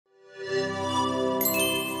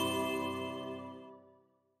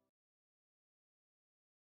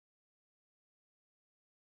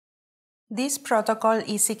This protocol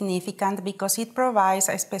is significant because it provides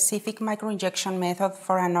a specific microinjection method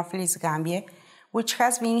for Anopheles gambiae, which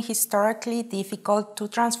has been historically difficult to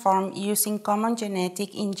transform using common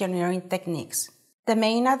genetic engineering techniques. The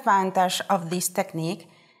main advantage of this technique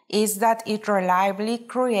is that it reliably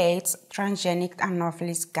creates transgenic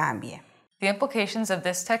Anopheles gambiae. The implications of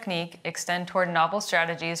this technique extend toward novel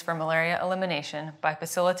strategies for malaria elimination by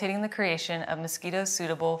facilitating the creation of mosquitoes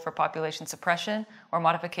suitable for population suppression or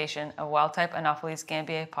modification of wild-type Anopheles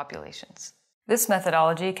gambiae populations. This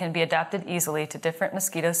methodology can be adapted easily to different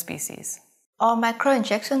mosquito species. All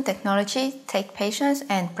microinjection technology take patience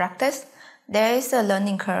and practice. There is a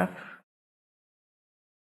learning curve.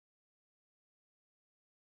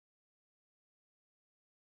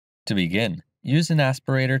 To begin, use an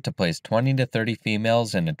aspirator to place 20 to 30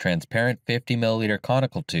 females in a transparent 50 ml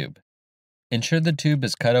conical tube. Ensure the tube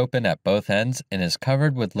is cut open at both ends and is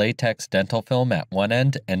covered with latex dental film at one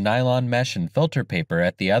end and nylon mesh and filter paper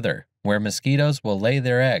at the other, where mosquitoes will lay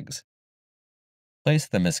their eggs. Place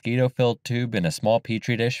the mosquito-filled tube in a small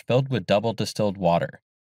petri dish filled with double distilled water.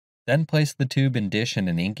 Then place the tube and dish in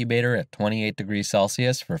an incubator at 28 degrees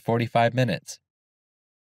Celsius for 45 minutes.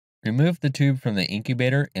 Remove the tube from the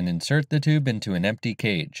incubator and insert the tube into an empty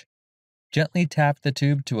cage. Gently tap the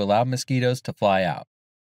tube to allow mosquitoes to fly out.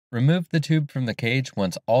 Remove the tube from the cage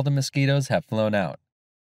once all the mosquitoes have flown out.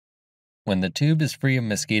 When the tube is free of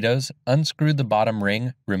mosquitoes, unscrew the bottom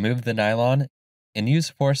ring, remove the nylon, and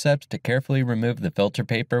use forceps to carefully remove the filter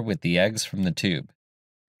paper with the eggs from the tube.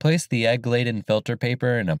 Place the egg-laden filter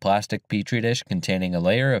paper in a plastic petri dish containing a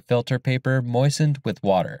layer of filter paper moistened with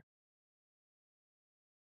water.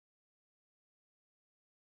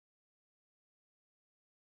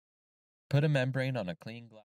 Put a membrane on a clean glass.